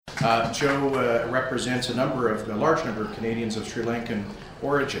Joe represents a large number of Canadians of Sri Lankan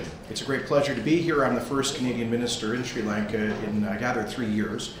origin. It's a great pleasure to be here. I'm the first Canadian minister in Sri Lanka in, I gather, 3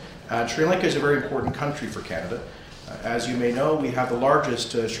 years. Sri Lanka is a very important country for Canada. As you may know, we have the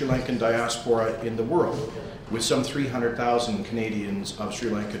largest Sri Lankan diaspora in the world, with some 300,000 Canadians of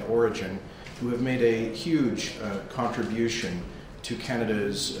Sri Lankan origin who have made a huge contribution to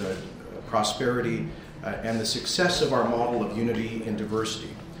Canada's prosperity and the success of our model of unity in diversity.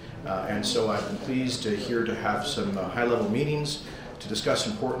 And so I've been pleased here to have some high-level meetings to discuss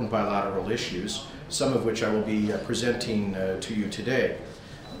important bilateral issues, some of which I will be presenting to you today.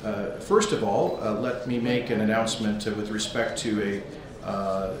 First of all, let me make an announcement with respect to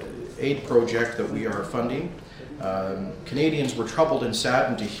a aid project that we are funding. Canadians were troubled and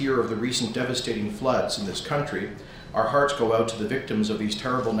saddened to hear of the recent devastating floods in this country. Our hearts go out to the victims of these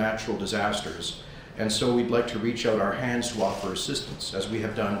terrible natural disasters. And so we'd like to reach out our hands to offer assistance, as we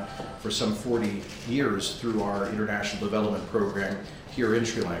have done for some 40 years through our international development program here in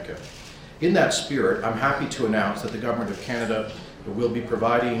Sri Lanka. In that spirit, I'm happy to announce that the Government of Canada will be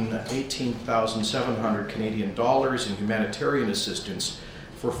providing 18,700 Canadian dollars in humanitarian assistance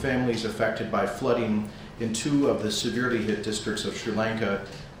for families affected by flooding in 2 of the severely hit districts of Sri Lanka,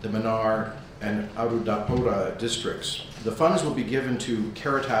 the Mannar and Anuradhapura districts. The funds will be given to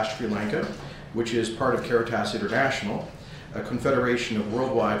Caritas Sri Lanka, which is part of Caritas International, a confederation of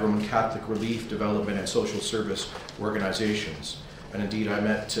worldwide Roman Catholic relief, development, and social service organizations. And indeed, I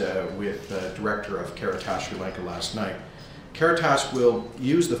met with the director of Caritas Sri Lanka last night. Caritas will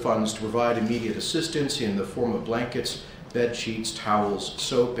use the funds to provide immediate assistance in the form of blankets, bed sheets, towels,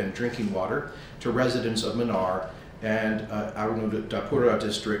 soap, and drinking water to residents of Mannar and Anuradhapura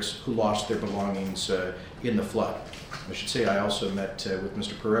districts who lost their belongings in the flood. I should say I also met with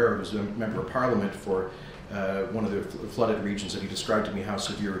Mr. Pereira, who's a member of Parliament for one of the flooded regions, and he described to me how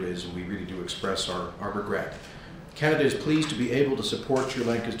severe it is, and we really do express our regret. Canada is pleased to be able to support Sri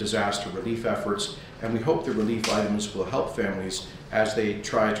Lanka's disaster relief efforts, and we hope the relief items will help families as they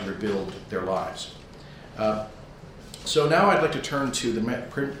try to rebuild their lives. So now I'd like to turn to the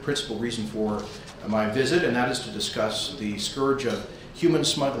principal reason for my visit, and that is to discuss the scourge of human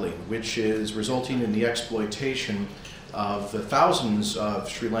smuggling, which is resulting in the exploitation of the thousands of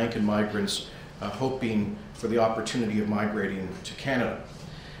Sri Lankan migrants hoping for the opportunity of migrating to Canada.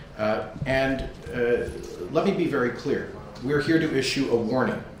 Let me be very clear. We're here to issue a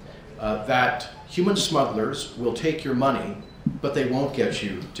warning that human smugglers will take your money, but they won't get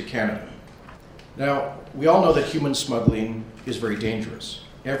you to Canada. Now, we all know that human smuggling is very dangerous.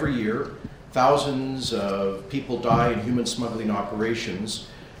 Every year, thousands of people die in human smuggling operations,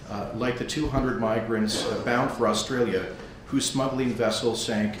 like the 200 migrants bound for Australia whose smuggling vessel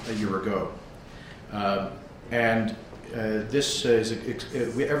sank a year ago. This is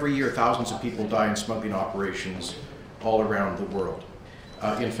every year thousands of people die in smuggling operations all around the world.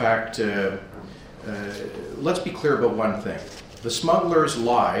 In fact, let's be clear about one thing. The smugglers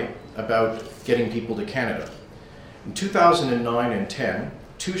lie about getting people to Canada. In 2009 and 10,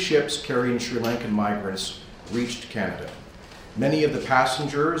 2 ships carrying Sri Lankan migrants reached Canada. Many of the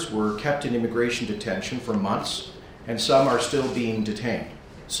passengers were kept in immigration detention for months, and some are still being detained.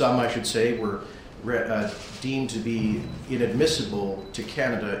 Some, I should say, were deemed to be inadmissible to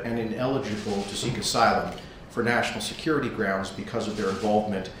Canada and ineligible to seek asylum for national security grounds because of their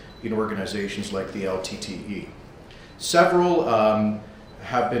involvement in organizations like the LTTE. Several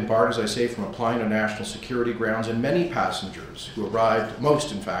have been barred, as I say, from applying on national security grounds, and many passengers who arrived,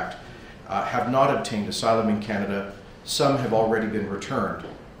 most in fact, have not obtained asylum in Canada. Some have already been returned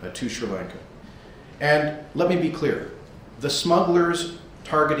to Sri Lanka. And let me be clear, the smugglers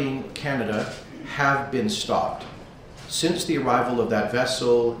targeting Canada have been stopped. Since the arrival of that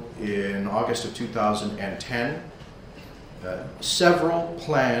vessel in August of 2010, several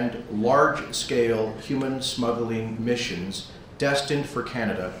planned large-scale human smuggling missions destined for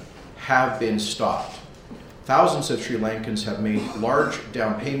Canada have been stopped. Thousands of Sri Lankans have made large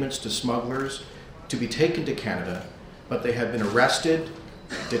down payments to smugglers to be taken to Canada, but they have been arrested,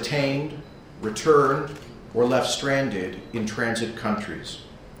 detained, returned, or left stranded in transit countries.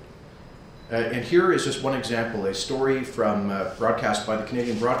 And here is just one example, a story from broadcast by the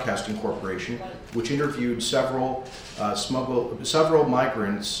Canadian Broadcasting Corporation, which interviewed several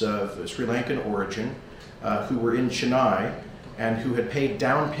migrants of Sri Lankan origin who were in Chennai and who had paid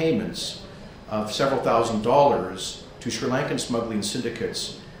down payments of several $1,000s to Sri Lankan smuggling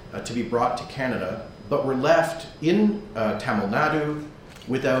syndicates to be brought to Canada, but were left in Tamil Nadu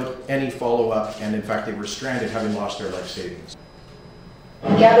without any follow-up, and in fact they were stranded, having lost their life savings.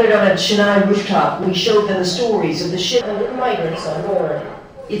 Gathered on a Chennai rooftop, we showed them the stories of the ship and the migrants on board.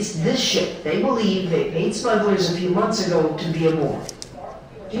 It's this ship they believe they paid smugglers a few months ago to be aboard.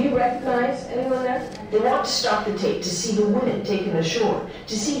 Do you recognize anyone there? They want to stop the tape to see the women taken ashore,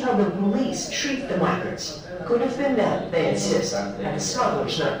 to see how the police treat the migrants. Could have been them, they insist, and the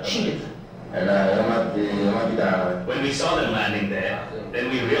smugglers not cheated them. When we saw them landing there, then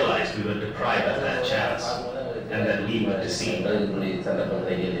we realized we were deprived of that chance, and that we were deceived.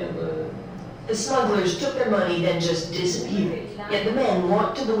 The smugglers took their money, then just disappeared. Yet the men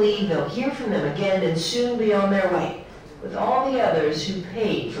want to believe they'll hear from them again and soon be on their way, with all the others who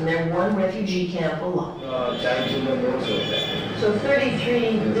paid from their one refugee camp alone. So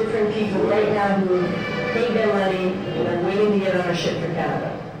 33 different people right now who paid their money and are waiting to get on a ship for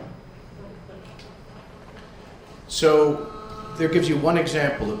Canada. So there gives you one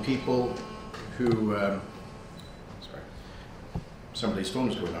example of people who, sorry, somebody's phone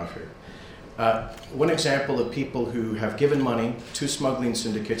is going off here. One example of people who have given money to smuggling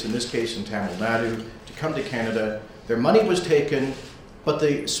syndicates, in this case in Tamil Nadu, to come to Canada. Their money was taken, but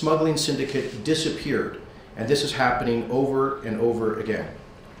the smuggling syndicate disappeared. And this is happening over and over again.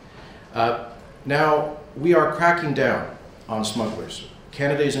 Now, we are cracking down on smugglers.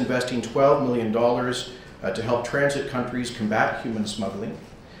 Canada is investing $12 million to help transit countries combat human smuggling.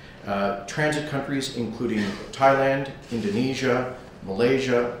 Transit countries including Thailand, Indonesia,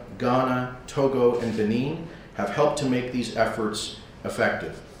 Malaysia, Ghana, Togo, and Benin have helped to make these efforts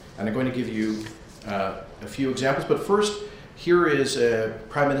effective. And I'm going to give you a few examples, but first, here is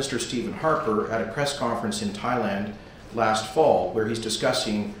Prime Minister Stephen Harper at a press conference in Thailand last fall, where he's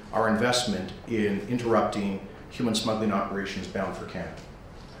discussing our investment in interrupting human smuggling operations bound for Canada.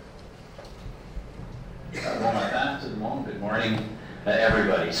 Good morning,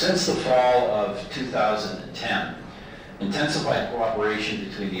 everybody. Since the fall of 2010, intensified cooperation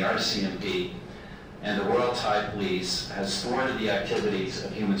between the RCMP and the Royal Thai Police has thwarted the activities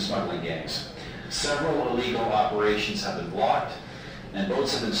of human smuggling gangs. Several illegal operations have been blocked, and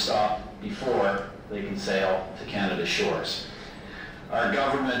boats have been stopped before they can sail to Canada's shores. Our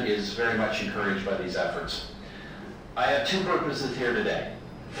government is very much encouraged by these efforts. I have two purposes here today.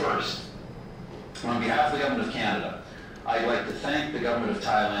 First, on behalf of the Government of Canada, I'd like to thank the Government of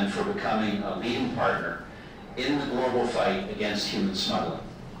Thailand for becoming a leading partner in the global fight against human smuggling.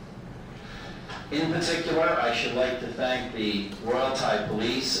 In particular, I should like to thank the Royal Thai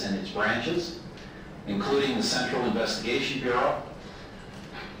Police and its branches, including the Central Investigation Bureau,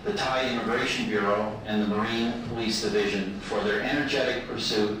 the Thai Immigration Bureau, and the Marine Police Division for their energetic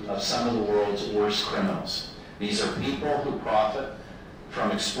pursuit of some of the world's worst criminals. These are people who profit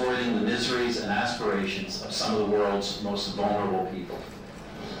from exploiting the miseries and aspirations of some of the world's most vulnerable people.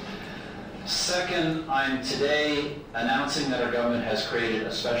 Second, I'm today announcing that our government has created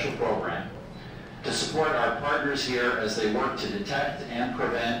a special program to support our partners here as they work to detect and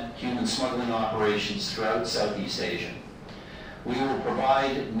prevent human smuggling operations throughout Southeast Asia. We will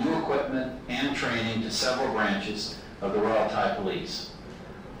provide new equipment and training to several branches of the Royal Thai Police.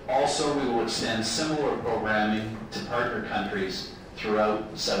 Also, we will extend similar programming to partner countries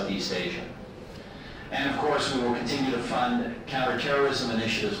throughout Southeast Asia. And of course, we will continue to fund counterterrorism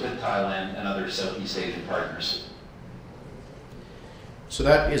initiatives with Thailand and other Southeast Asian partners. So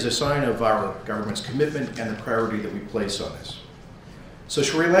that is a sign of our government's commitment and the priority that we place on this. So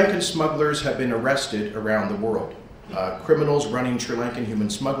Sri Lankan smugglers have been arrested around the world. Criminals running Sri Lankan human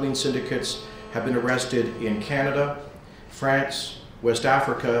smuggling syndicates have been arrested in Canada, France, West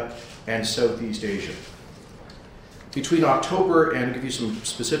Africa, and Southeast Asia. Between October, and I'll give you some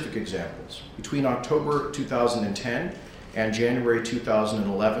specific examples, between October 2010 and January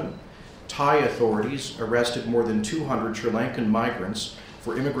 2011, Thai authorities arrested more than 200 Sri Lankan migrants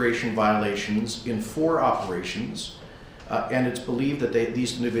for immigration violations in 4 operations, and it's believed that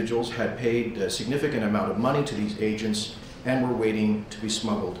these individuals had paid a significant amount of money to these agents and were waiting to be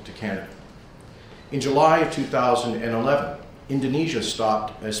smuggled to Canada. In July of 2011, Indonesia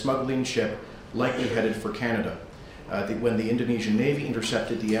stopped a smuggling ship likely headed for Canada when the Indonesian Navy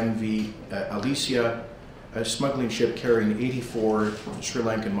intercepted the MV Alicia, a smuggling ship carrying 84 Sri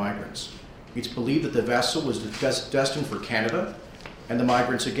Lankan migrants. It's believed that the vessel was destined for Canada, and the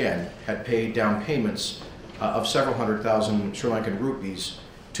migrants again had paid down payments of several $100,000 Sri Lankan rupees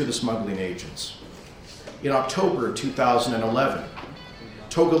to the smuggling agents. In October 2011,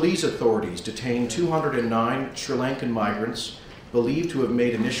 Togolese authorities detained 209 Sri Lankan migrants believed to have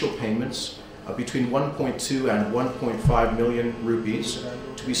made initial payments of between 1.2 and 1.5 million rupees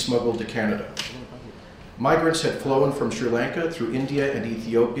to be smuggled to Canada. Migrants had flown from Sri Lanka through India and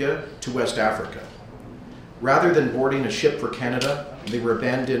Ethiopia to West Africa. Rather than boarding a ship for Canada, they were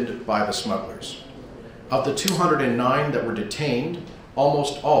abandoned by the smugglers. Of the 209 that were detained,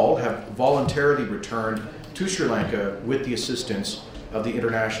 Almost all have voluntarily returned to Sri Lanka with the assistance of the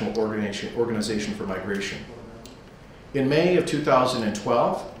International Organization for Migration. In May of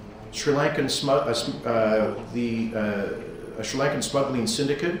 2012, a Sri Lankan smuggling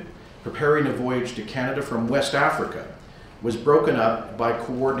syndicate preparing a voyage to Canada from West Africa was broken up by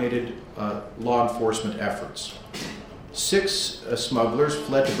coordinated law enforcement efforts. 6 smugglers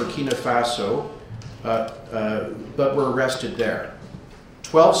fled to Burkina Faso, but were arrested there.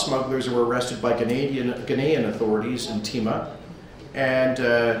 12 smugglers were arrested by Ghanaian authorities in Tima, and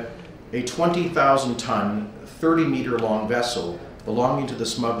a 20,000-ton, 30-meter-long vessel belonging to the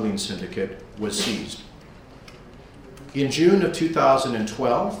smuggling syndicate was seized. In June of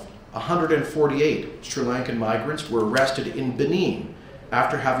 2012, 148 Sri Lankan migrants were arrested in Benin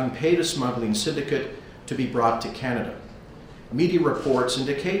after having paid a smuggling syndicate to be brought to Canada. Media reports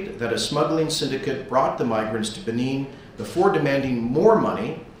indicate that a smuggling syndicate brought the migrants to Benin before demanding more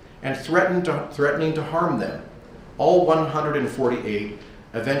money and threatening to harm them. All 148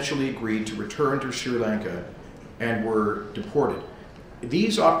 eventually agreed to return to Sri Lanka and were deported.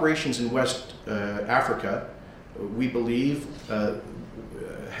 These operations in West Africa, we believe,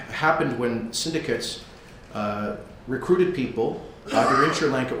 happened when syndicates recruited people, either in Sri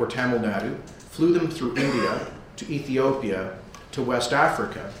Lanka or Tamil Nadu, flew them through India to Ethiopia to West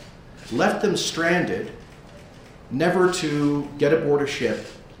Africa, left them stranded, never to get aboard a ship,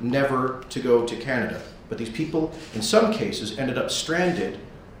 never to go to Canada. But these people, in some cases, ended up stranded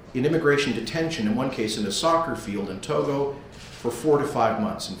in immigration detention, in one case in a soccer field in Togo, for 4 to 5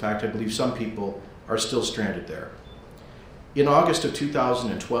 months. In fact, I believe some people are still stranded there. In August of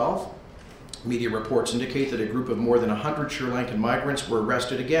 2012, media reports indicate that a group of more than 100 Sri Lankan migrants were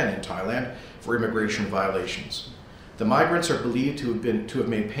arrested again in Thailand for immigration violations. The migrants are believed to have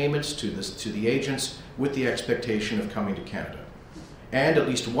made payments to the agents with the expectation of coming to Canada. And at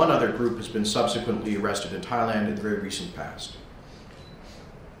least one other group has been subsequently arrested in Thailand in the very recent past.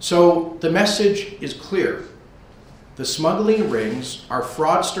 So the message is clear. The smuggling rings are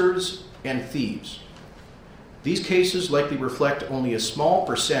fraudsters and thieves. These cases likely reflect only a small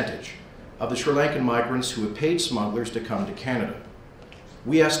percentage of the Sri Lankan migrants who have paid smugglers to come to Canada.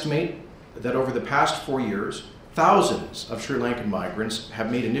 We estimate that over the past 4 years, thousands of Sri Lankan migrants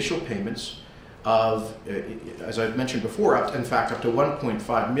have made initial payments of, as I've mentioned before, up to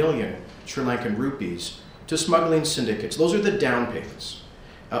 1.5 million Sri Lankan rupees to smuggling syndicates. Those are the down payments,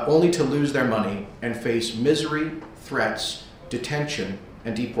 only to lose their money and face misery, threats, detention,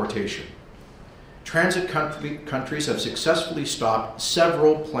 and deportation. Transit countries have successfully stopped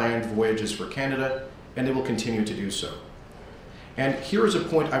several planned voyages for Canada, and they will continue to do so. And here is a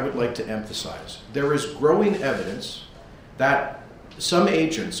point I would like to emphasize. There is growing evidence that some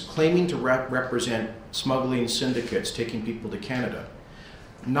agents claiming to represent smuggling syndicates taking people to Canada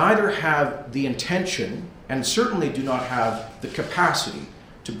neither have the intention and certainly do not have the capacity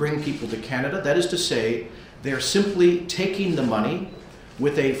to bring people to Canada. That is to say, they're simply taking the money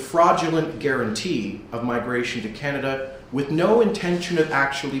with a fraudulent guarantee of migration to Canada with no intention of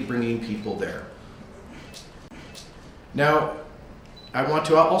actually bringing people there. Now, I want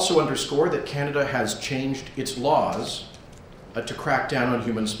to also underscore that Canada has changed its laws to crack down on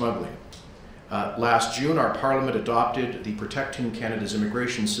human smuggling. Last June, our Parliament adopted the Protecting Canada's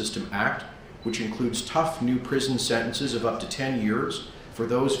Immigration System Act, which includes tough new prison sentences of up to 10 years for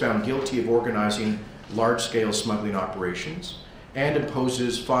those found guilty of organizing large-scale smuggling operations, and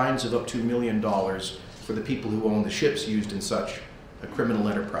imposes fines of up to $1 million for the people who own the ships used in such criminal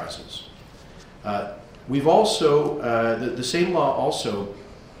enterprises. We've also, the same law also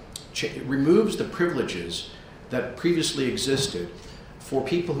removes the privileges that previously existed for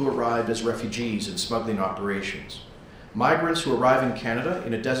people who arrived as refugees in smuggling operations. Migrants who arrive in Canada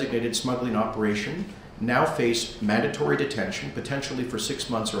in a designated smuggling operation now face mandatory detention, potentially for 6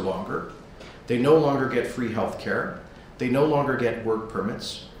 months or longer. They no longer get free health care. They no longer get work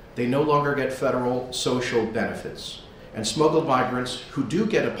permits. They no longer get federal social benefits. And smuggled migrants who do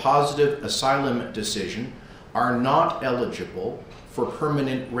get a positive asylum decision are not eligible for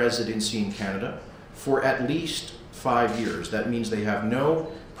permanent residency in Canada for at least 5 years. That means they have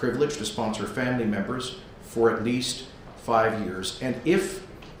no privilege to sponsor family members for at least 5 years. And if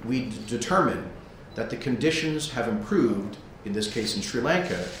we determine that the conditions have improved, in this case in Sri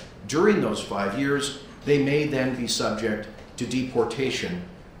Lanka, during those 5 years, they may then be subject to deportation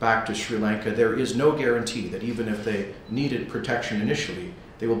back to Sri Lanka. There is no guarantee that even if they needed protection initially,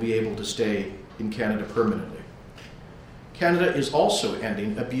 they will be able to stay in Canada permanently. Canada is also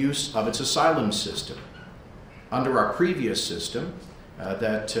ending abuse of its asylum system. Under our previous system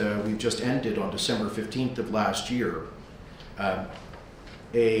that we've just ended on December 15th of last year,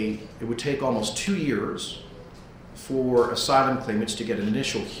 it would take almost 2 years for asylum claimants to get an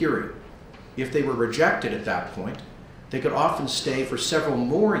initial hearing. If they were rejected at that point, they could often stay for several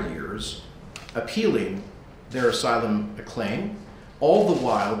more years appealing their asylum claim, all the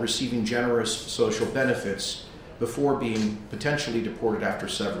while receiving generous social benefits before being potentially deported after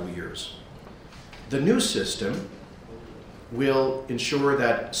several years. The new system will ensure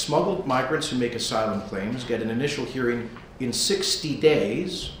that smuggled migrants who make asylum claims get an initial hearing in 60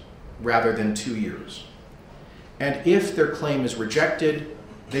 days rather than 2 years. And if their claim is rejected,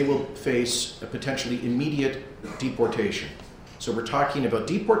 they will face a potentially immediate deportation. So we're talking about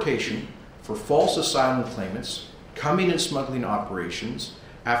deportation for false asylum claimants coming in smuggling operations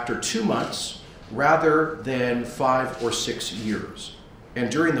after 2 months rather than 5 or 6 years. And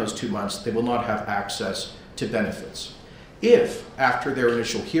during those 2 months, they will not have access to benefits. If, after their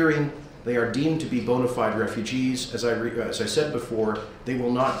initial hearing, they are deemed to be bona fide refugees, as I said before, they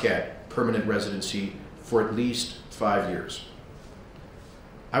will not get permanent residency for at least 5 years.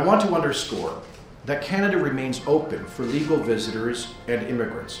 I want to underscore that Canada remains open for legal visitors and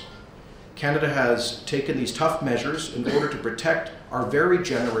immigrants. Canada has taken these tough measures in order to protect our very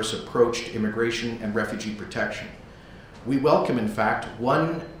generous approach to immigration and refugee protection. We welcome, in fact,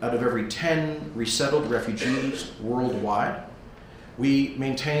 1 out of every 10 resettled refugees worldwide. We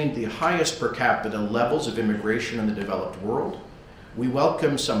maintain the highest per capita levels of immigration in the developed world. We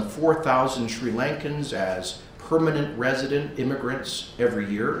welcome some 4,000 Sri Lankans as permanent resident immigrants every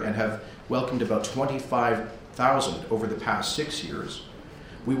year and have welcomed about 25,000 over the past 6 years.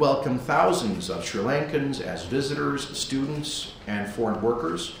 We welcome thousands of Sri Lankans as visitors, students, and foreign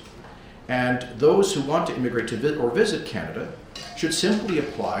workers. And those who want to immigrate to or visit Canada should simply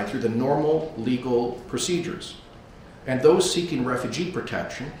apply through the normal legal procedures. And those seeking refugee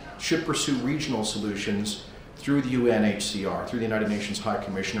protection should pursue regional solutions through the UNHCR, through the United Nations High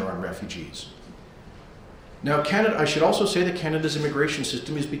Commissioner on Refugees. Now, I should also say that Canada's immigration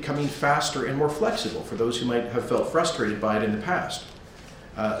system is becoming faster and more flexible for those who might have felt frustrated by it in the past.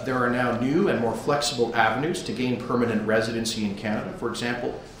 There are now new and more flexible avenues to gain permanent residency in Canada. For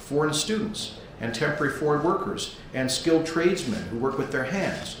example, foreign students and temporary foreign workers and skilled tradesmen who work with their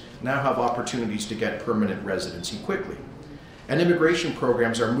hands now have opportunities to get permanent residency quickly. And immigration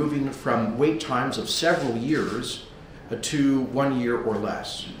programs are moving from wait times of several years to 1 year or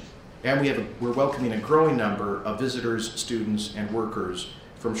less. And we're welcoming a growing number of visitors, students, and workers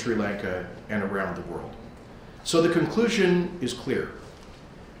from Sri Lanka and around the world. So the conclusion is clear.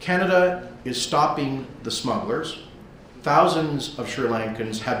 Canada is stopping the smugglers. Thousands of Sri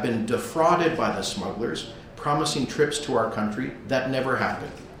Lankans have been defrauded by the smugglers, promising trips to our country that never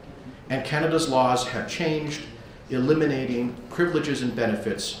happened. And Canada's laws have changed, eliminating privileges and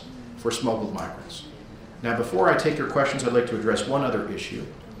benefits for smuggled migrants. Now, before I take your questions, I'd like to address one other issue.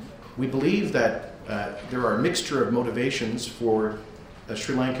 We believe that there are a mixture of motivations for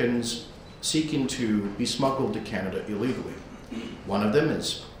Sri Lankans seeking to be smuggled to Canada illegally. One of them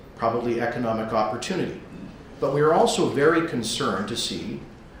is probably economic opportunity. But we are also very concerned to see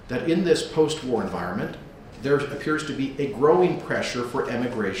that in this post-war environment, there appears to be a growing pressure for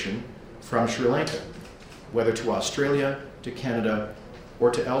emigration from Sri Lanka, whether to Australia, to Canada,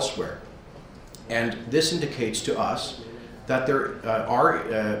 or to elsewhere. And this indicates to us that there are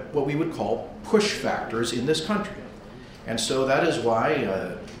what we would call push factors in this country. And so that is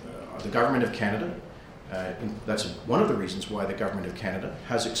why the Government of Canada, that's one of the reasons why the Government of Canada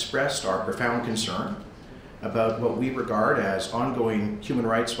has expressed our profound concern about what we regard as ongoing human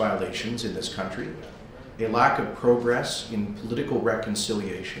rights violations in this country, a lack of progress in political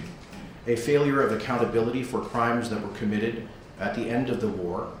reconciliation, a failure of accountability for crimes that were committed at the end of the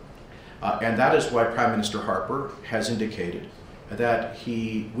war. And that is why Prime Minister Harper has indicated that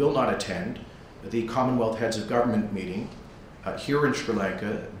he will not attend the Commonwealth Heads of Government meeting here in Sri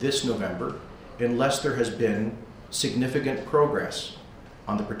Lanka this November unless there has been significant progress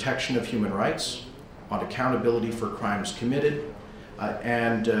on the protection of human rights, on accountability for crimes committed,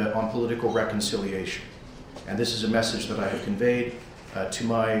 and on political reconciliation. And this is a message that I have conveyed to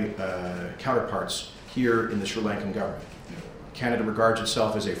my counterparts here in the Sri Lankan government. Canada regards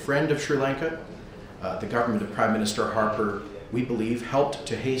itself as a friend of Sri Lanka. The government of Prime Minister Harper, we believe, helped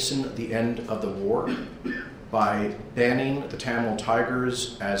to hasten the end of the war by banning the Tamil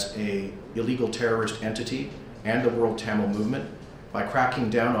Tigers as an illegal terrorist entity and the World Tamil Movement, by cracking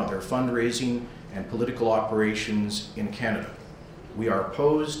down on their fundraising and political operations in Canada. We are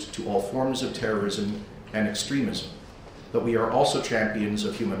opposed to all forms of terrorism and extremism, but we are also champions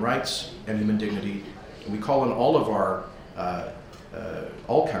of human rights and human dignity. And we call on all of our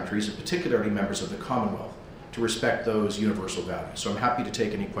all countries, and particularly members of the Commonwealth, to respect those universal values. So I'm happy to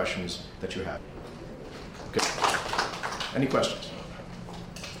take any questions that you have. Okay. Any questions?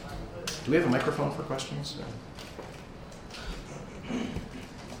 Do we have a microphone for questions?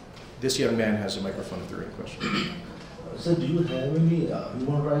 This young man has a microphone if there are any questions. So do you have any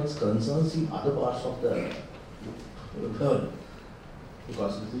human rights concerns in other parts of the world?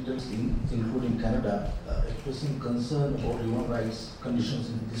 Because citizens, including Canada, expressing concern about human rights conditions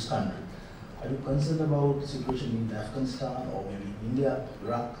in this country. Are you concerned about the situation in Afghanistan or maybe India,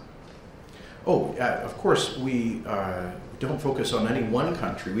 Iraq? Oh, of course, we don't focus on any one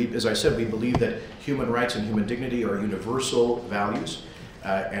country. As I said, we believe that human rights and human dignity are universal values,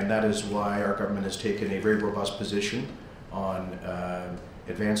 and that is why our government has taken a very robust position on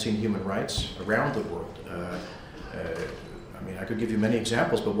advancing human rights around the world. I mean, I could give you many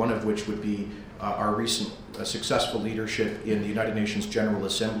examples, but one of which would be our recent successful leadership in the United Nations General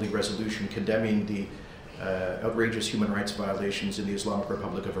Assembly resolution condemning the outrageous human rights violations in the Islamic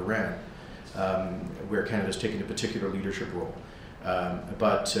Republic of Iran, where Canada has taken a particular leadership role.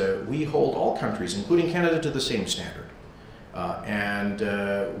 But we hold all countries, including Canada, to the same standard.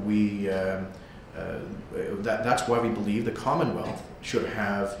 That's why we believe the Commonwealth should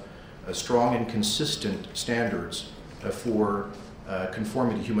have strong and consistent standards for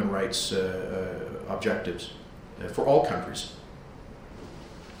conforming to human rights objectives for all countries.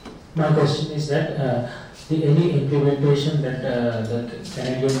 My question is that any implementation that the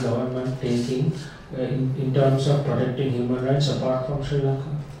Canadian government taking in terms of protecting human rights apart from Sri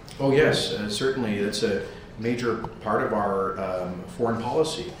Lanka? Oh yes, certainly. That's a major part of our foreign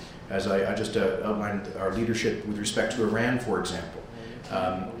policy. As I just outlined our leadership with respect to Iran, for example.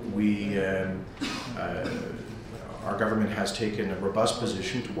 Our government has taken a robust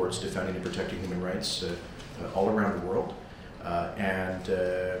position towards defending and protecting human rights all around the world, and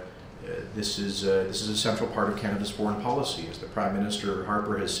this is a central part of Canada's foreign policy. As the Prime Minister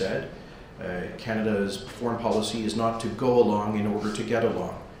Harper has said, Canada's foreign policy is not to go along in order to get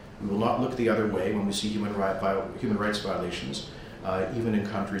along. We will not look the other way when we see human rights violations, even in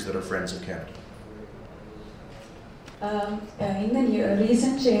countries that are friends of Canada. In the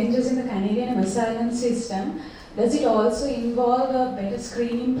recent changes in the Canadian asylum system, does it also involve a better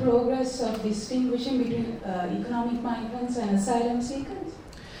screening progress of distinguishing between economic migrants and asylum seekers?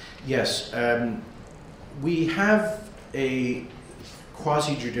 Yes. We have a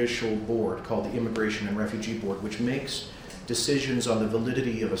quasi-judicial board called the Immigration and Refugee Board, which makes decisions on the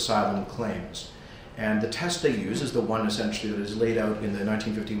validity of asylum claims. And the test they use is the one essentially that is laid out in the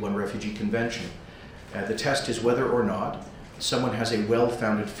 1951 Refugee Convention. The test is whether or not someone has a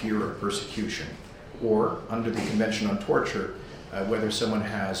well-founded fear of persecution, or under the Convention on Torture, whether someone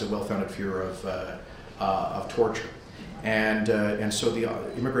has a well-founded fear of torture. And so the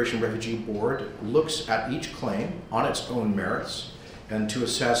Immigration Refugee Board looks at each claim on its own merits and to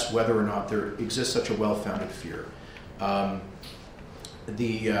assess whether or not there exists such a well-founded fear.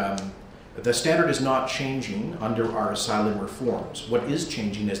 The standard is not changing under our asylum reforms. What is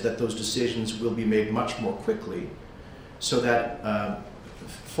changing is that those decisions will be made much more quickly so that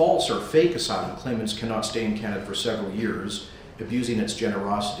false or fake asylum claimants cannot stay in Canada for several years, abusing its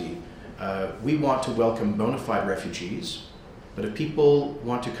generosity. We want to welcome bona fide refugees, but if people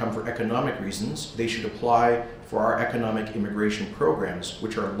want to come for economic reasons, they should apply for our economic immigration programs,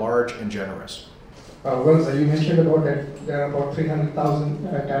 which are large and generous. Well, sir, you mentioned about that there are about 300,000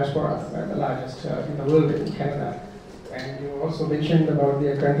 diaspora, the largest in the world in Canada. And you also mentioned about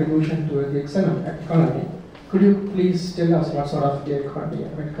their contribution to the economy. Could you please tell us what sort of their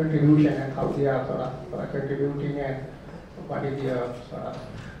contribution and how they are sort of contributing and what is their sort of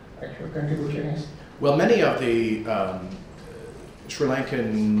actual contribution is? Well, many of the Sri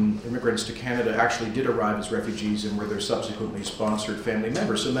Lankan immigrants to Canada actually did arrive as refugees and were their subsequently sponsored family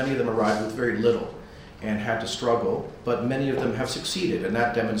members. So many of them arrived with very little and had to struggle, but many of them have succeeded, and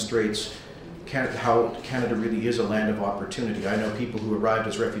that demonstrates how Canada really is a land of opportunity. I know people who arrived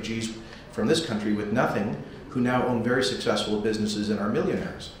as refugees from this country with nothing who now own very successful businesses and are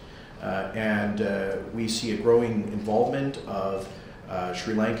millionaires. We see a growing involvement of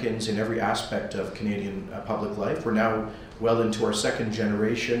Sri Lankans in every aspect of Canadian public life. We're now well into our second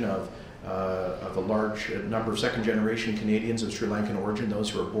generation of a large number of second generation Canadians of Sri Lankan origin,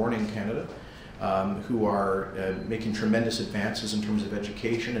 those who are born in Canada, who are making tremendous advances in terms of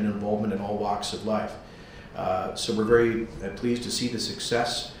education and involvement in all walks of life. So we're very pleased to see the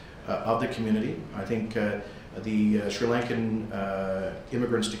success of the community. I think the Sri Lankan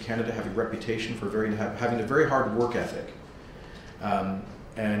immigrants to Canada have a reputation for having a very hard work ethic,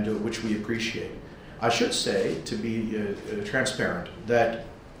 and which we appreciate. I should say, to be transparent, that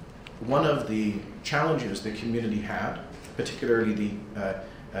one of the challenges the community had, particularly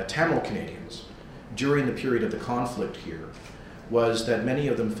the Tamil Canadians, during the period of the conflict here, was that many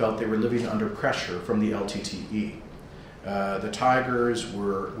of them felt they were living under pressure from the LTTE. The Tigers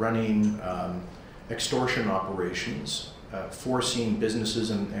were running extortion operations, forcing businesses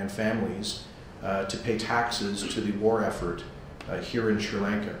and families to pay taxes to the war effort here in Sri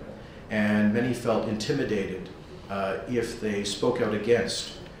Lanka. And many felt intimidated if they spoke out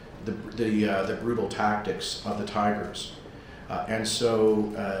against the brutal tactics of the Tigers. And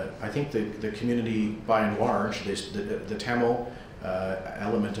so I think the community, by and large, the Tamil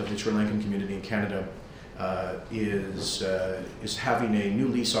element of the Sri Lankan community in Canada is having a new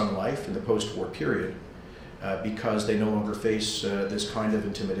lease on life in the post-war period because they no longer face this kind of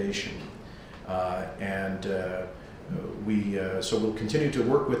intimidation. So we'll continue to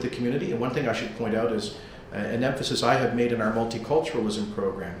work with the community. And one thing I should point out is an emphasis I have made in our multiculturalism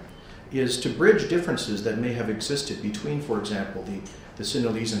program is to bridge differences that may have existed between, for example, the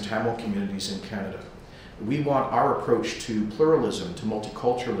Sinhalese and Tamil communities in Canada. We want our approach to pluralism, to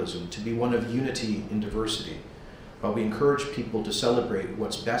multiculturalism, to be one of unity in diversity. While we encourage people to celebrate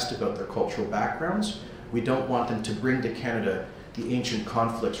what's best about their cultural backgrounds, we don't want them to bring to Canada the ancient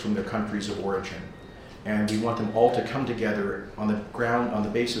conflicts from their countries of origin. And we want them all to come together on the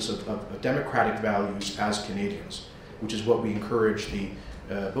basis of democratic values as Canadians, which is what we encourage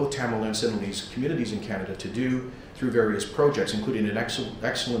both Tamil and Sinhalese communities in Canada to do through various projects, including an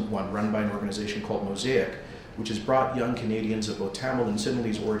excellent one run by an organization called Mosaic, which has brought young Canadians of both Tamil and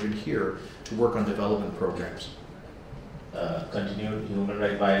Sinhalese origin here to work on development programs. Continued human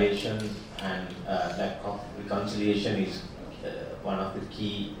rights violations and lack of reconciliation is one of the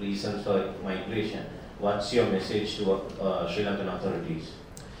key reasons for migration. What's your message to Sri Lankan authorities?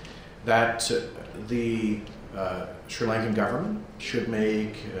 That the Sri Lankan government should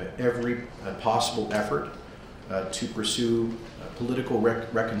make every possible effort to pursue political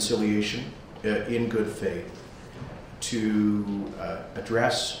reconciliation in good faith, to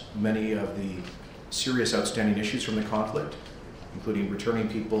address many of the serious outstanding issues from the conflict, including returning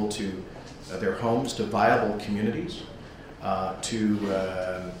people to their homes, to viable communities,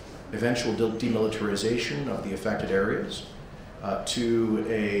 to eventual demilitarization of the affected areas, to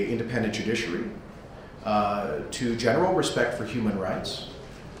an independent judiciary, to general respect for human rights,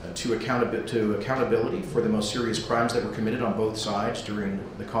 to accountability for the most serious crimes that were committed on both sides during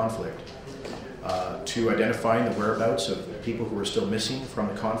the conflict, to identifying the whereabouts of people who are still missing from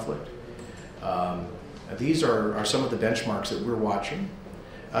the conflict. These are some of the benchmarks that we're watching,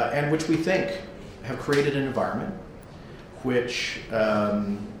 and which we think have created an environment which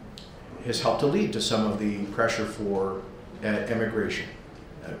has helped to lead to some of the pressure for immigration.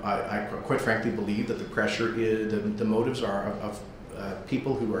 I quite frankly believe that the pressure is, the motives are of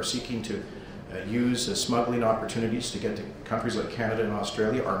people who are seeking to use smuggling opportunities to get to countries like Canada and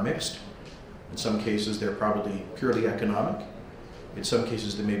Australia are mixed. In some cases, they're probably purely economic. In some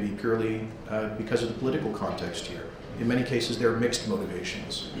cases, they may be purely because of the political context here. In many cases, there are mixed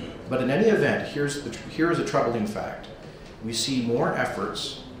motivations. But in any event, here is a troubling fact. We see more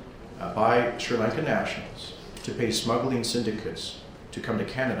efforts by Sri Lankan nationals to pay smuggling syndicates to come to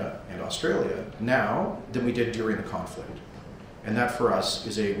Canada and Australia now than we did during the conflict. And that for us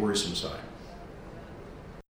is a worrisome sign.